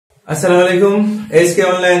আসসালামু আলাইকুম। SK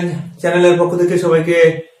online চ্যানেলের পক্ষ থেকে সবাইকে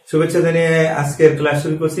শুভেচ্ছা জানিয়ে আজকের ক্লাস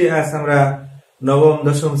শুরু করছি। আজ আমরা নবম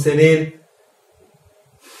দশম শ্রেণীর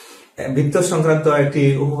বৃত্ত সংক্রান্ত একটি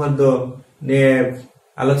উপপাদ্য নিয়ে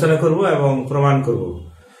আলোচনা করব এবং প্রমাণ করব।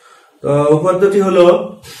 তো উপপাদ্যটি হলো,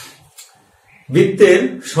 বৃত্তের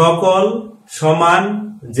সকল সমান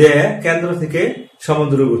যে কেন্দ্র থেকে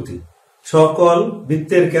সমদূরবর্তী। সকল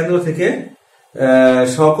বৃত্তের কেন্দ্র থেকে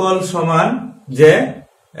সকল সমান যে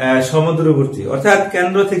সমদূরবর্তী, অর্থাৎ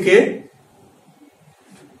কেন্দ্র থেকে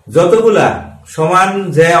যতগুলা সমান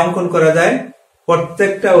যে অঙ্কন করা যায়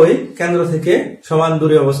প্রত্যেকটা ওই কেন্দ্র থেকে সমান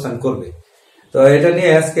দূরে অবস্থান করবে। তো এটা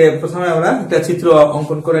নিয়ে আজকে প্রথমে আমরা একটা চিত্র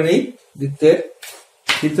অঙ্কন করে নিই। বৃত্তের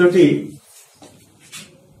চিত্রটি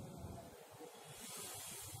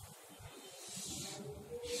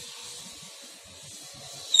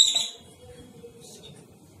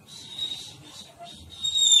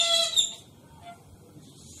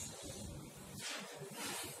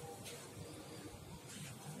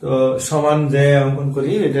তো সমান যে অঙ্কন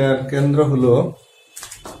করি, এটার কেন্দ্র হলো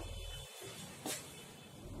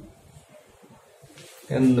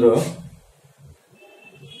কেন্দ্র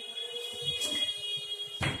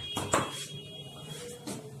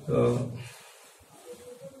তো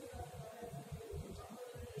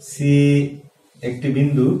সি একটি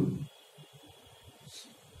বিন্দু,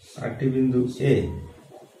 আরেকটি বিন্দু এ।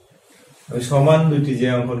 সমান দুইটি যে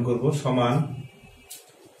অঙ্কন করব, সমান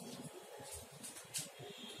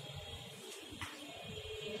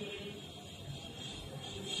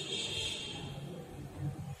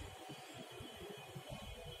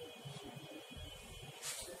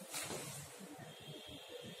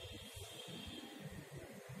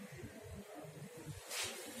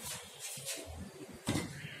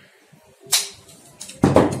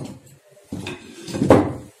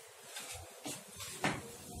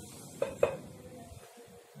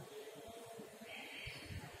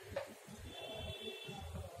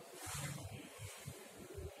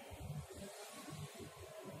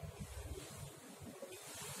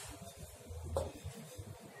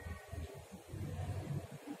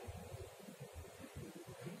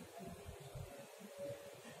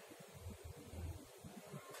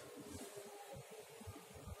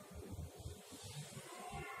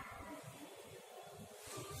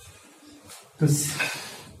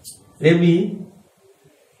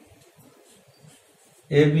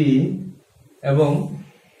এবি এবং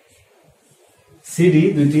সিডি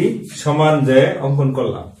দুটি সমান যে অঙ্কন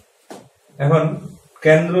করলাম। এখন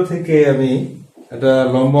কেন্দ্র থেকে আমি একটা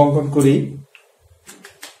লম্ব অঙ্কন করি।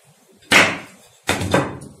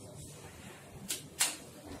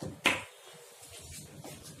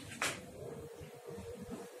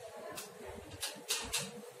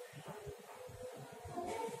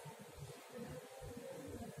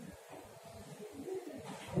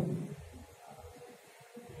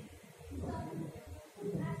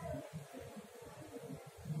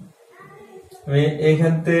 আমি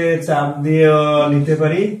এইখান থেকে চাপ দিয়েও নিতে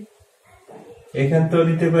পারি, এখান থেকেও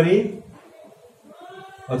নিতে পারি,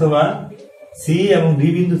 অথবা সি এবং ডি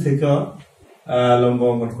বিন্দু থেকেও লম্ব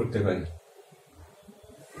অঙ্কন করতে পারি।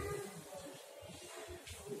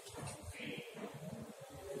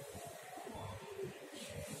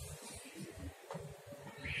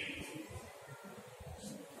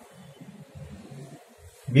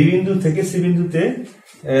 বি বিন্দু থেকে সি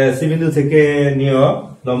বিন্দু থেকে নিয়েও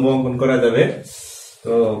লম্ব অঙ্কন করা যাবে।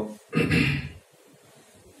 তো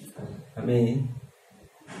আমি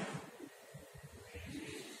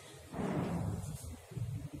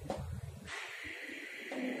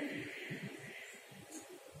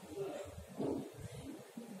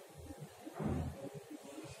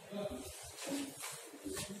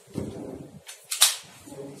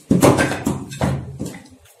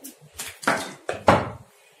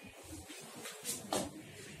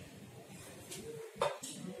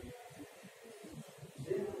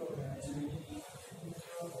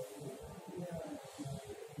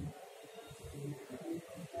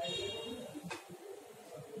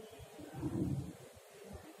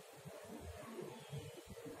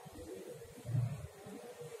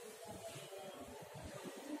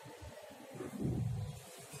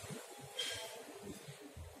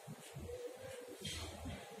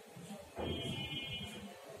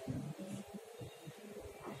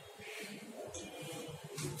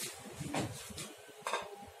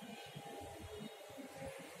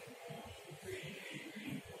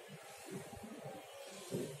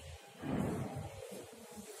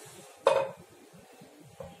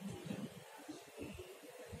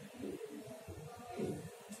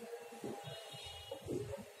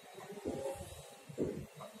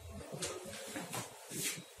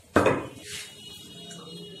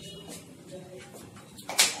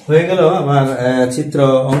হয়ে গেল আমার চিত্র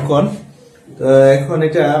অঙ্কন। তো এখন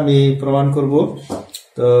এটা আমি প্রমাণ করব।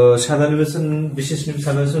 তো সাধারণ নির্বাচন বিশেষ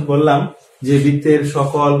সাধারণ নির্বাচন বললাম যে বৃত্তের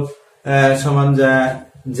সকল সমান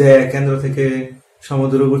যে কেন্দ্র থেকে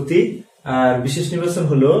সমদূরবর্তী, আর বিশেষ নির্বাচন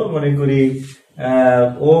হলো মনে করি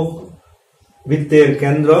ও বৃত্তের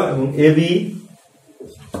কেন্দ্র এবং এ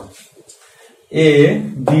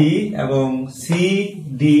বি এবং সি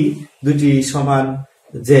ডি দুটি সমান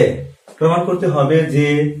যে। প্রমাণ করতে হবে যে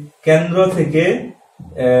কেন্দ্র থেকে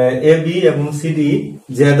এ বি এবং সি ডি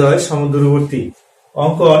জেদ্বয় সমদূরবর্তী।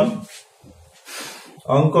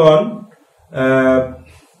 অঙ্কন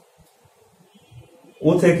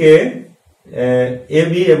ও থেকে এ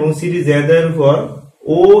বি এবং সি ডি জেদ্বয়ের উপর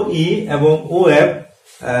ও ই এবং ও এফ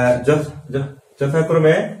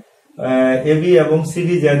যথাক্রমে এ বি এবং সি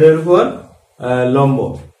ডি জেদ্বয়ের উপর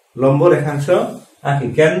লম্ব রেখাংশ আঁকি।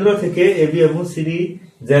 কেন্দ্র থেকে এ বি এবং সি ডি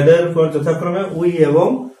জেদ্বয়ের উপর যথাক্রমে ও ই এবং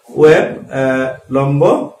ও এফ লম্ব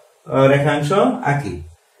রেখাংশ আঁকি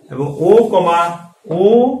এবং ও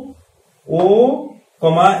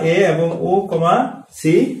কমা এ এবং ও কমা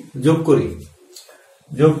সি যোগ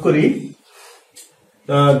করি।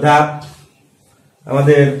 ধাপ,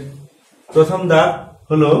 আমাদের প্রথম ধাপ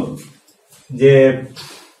হলো যে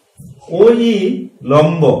ও ই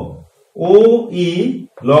লম্ব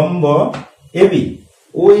এবি,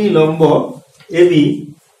 ও ই লম্ব এবি।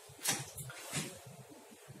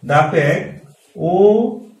 ধাপ 1, ও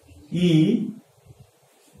ই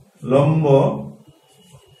লম্ব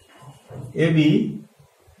এবি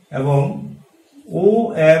এবং ও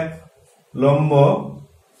এফ লম্ব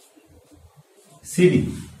সিডি,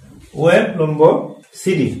 ও এফ লম্ব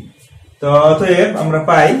সিডি। তো অতএব আমরা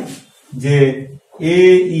পাই যে এ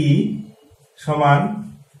ই সমান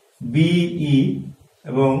বিই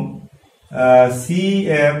এবং সি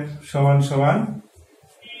এফ সমান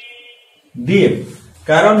ডিএফ।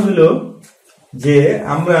 কারণ হলো যে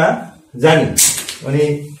আমরা জানি মানে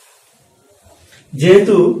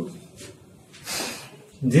যেহেতু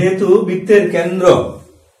বৃত্তের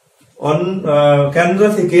কেন্দ্র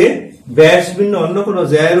থেকে ব্যাস ভিন্ন অন্য কোনো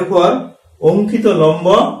জ্যায়ের উপর অঙ্কিত লম্ব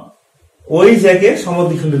ওই জ্যাকে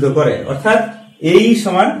সমদ্বিখণ্ডিত করে, অর্থাৎ এই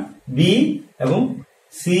সমান বি এবং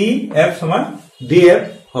সি এফ সমান ডিএফ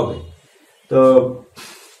হবে। তো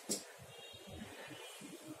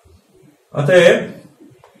অতএব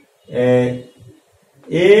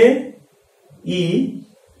এ ই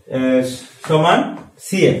সমান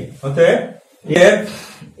সি এফ, অতএব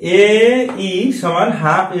এ ই সমান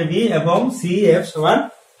হাফ এ বি এবং সি এফ সমান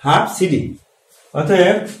হাফ সিডি।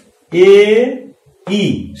 অতএব এ ই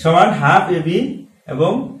সমান হাফ এ বি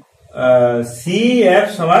এবং সি এফ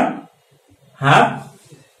সমান হাফ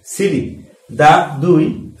সিডি। ধাপ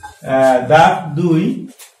 2,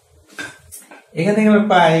 এখান থেকে আমরা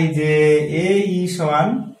পাই যে এ ই সমান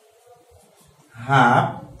হাফ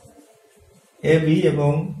এ বি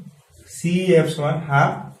এবং সি এফ সমান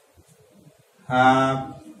হাফ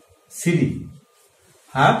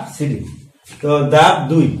সিডি। তো ধাপ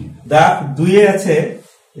 2 এ আছে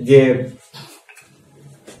যে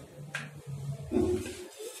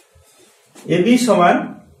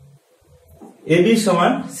এবি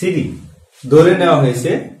সমান সিডি ধরে নেওয়া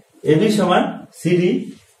হয়েছে, এবি সমান সিডি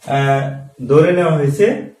ধরে নেওয়া হয়েছে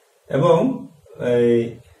এবং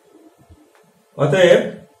অতএব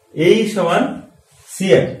এই সমান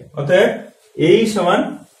সিএফ, অতএব এই সমান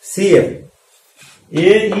সিএফ, এ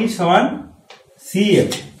ই সমান সিএফ।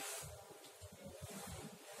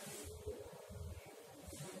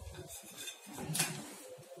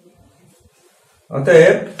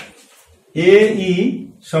 অতএব এ ই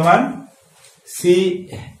সমান সি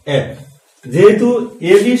এফ। যেহেতু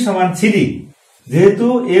এ বি সমান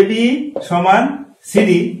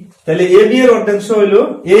সিডি, তাহলে এ বি এর অর্ধাংশ হইল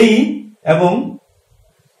এ ই এবং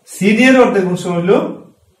সিডি এর অর্ধাংশ হইল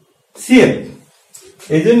সি এফ।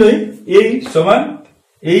 এই জন্যই এ ই সমান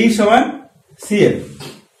সি এফ।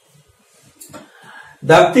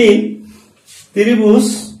 ধাপ 3, ত্রিভুজ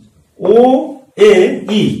ও এ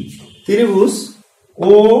ই, ত্রিভুজ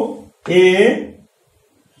ও এ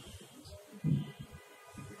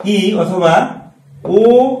ই অথবা ও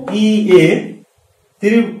ই এ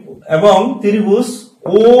এবং ত্রিভুজ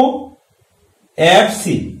ও এফ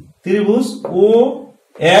সি, ত্রিভুজ ও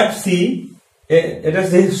এফ সি এটা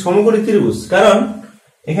সমকোণী ত্রিভুজ, কারণ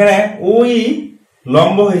এখানে ও ই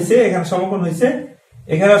লম্ব হয়েছে, এখানে সমকোণ হয়েছে,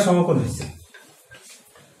 এখানে সমকোণ হয়েছে।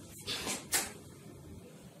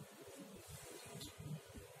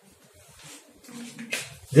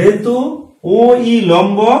 যেহেতু ও ই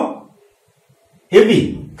লম্ব এবি,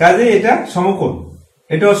 কাজে এটা সমকোণ,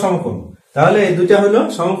 এটাও সমকোণ। তাহলে এই দুটা হলো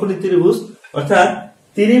সমকোণী ত্রিভুজ, অর্থাৎ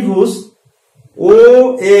ত্রিভুজ ও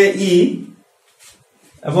এ ই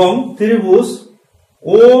এবং ত্রিভুজ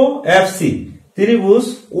ও এফ সি, ত্রিভুজ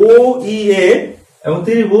ও ই এ এবং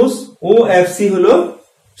ত্রিভুজ ও এফ সি হলো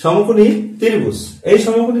সমকোণী ত্রিভুজ। এই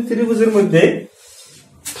সমকোণী ত্রিভুজের মধ্যে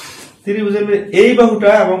এই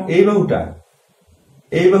বাহুটা এবং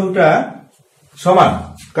এই বাহুটা সমান,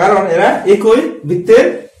 কারণ এরা একই বৃত্তের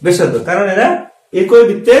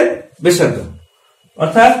ব্যাসার্ধ,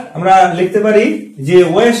 অর্থাৎ আমরা লিখতে পারি যে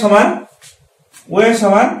ও এর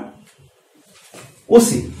সমান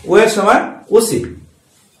ওসি,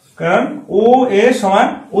 কারণ ও এ সমান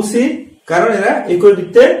ওসি, কারণ এরা একই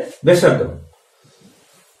বৃত্তের ব্যাসার্ধ।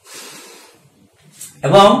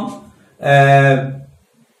 এবং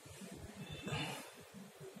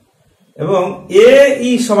এ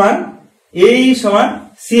ই সমান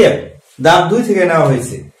সিএফ, ধাপ 2 থেকে নেওয়া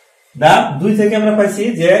হয়েছে। ধাপ 2 থেকে আমরা পাইছি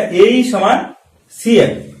যে এ ই সমান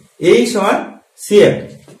সিএফ।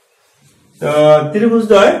 তো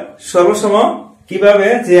ত্রিভুজদ্বয় সর্বসম কিভাবে,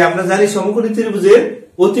 যে আমরা জানি সমকোণী ত্রিভুজের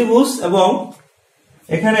অতিভুজ, এবং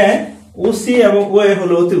এখানে ওসি এবং ও এ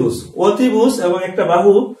হলো অতিভুজ এবং একটা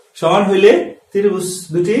বাহু সমান হইলে ত্রিভুজ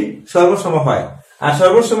দুটি সর্বসম হয়, আর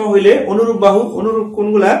সর্বসম হইলে অনুরূপ বাহু অনুরূপ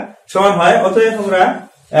কোণগুলা সমান হয়। অতএব আমরা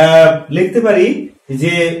লিখতে পারি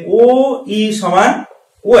যে ও ই সমান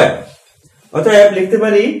ও এফ, অতএব লিখতে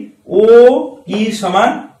পারি ও ই সমান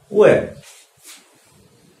ও এফ।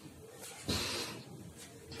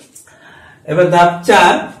 এবার ধাপ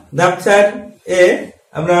 4 এ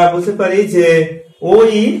আমরা বলতে পারি যে ও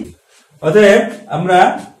ই, অতএব আমরা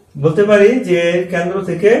বলতে পারি যে কেন্দ্র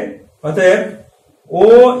থেকে, অতএব ও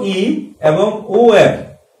ই এবং ও এফ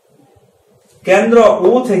কেন্দ্র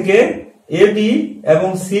ও থেকে এ বি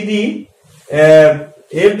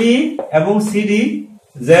এবং সিডি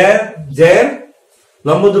জের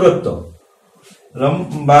লম্ব দূরত্ব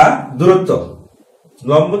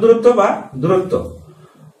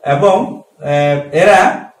এবং এরা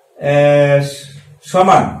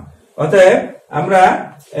সমান। অতএব আমরা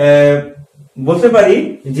বলতে পারি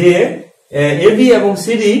যে এবি এবং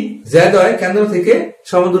সিডি জেড কেন্দ্র থেকে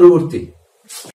সমদূরবর্তী।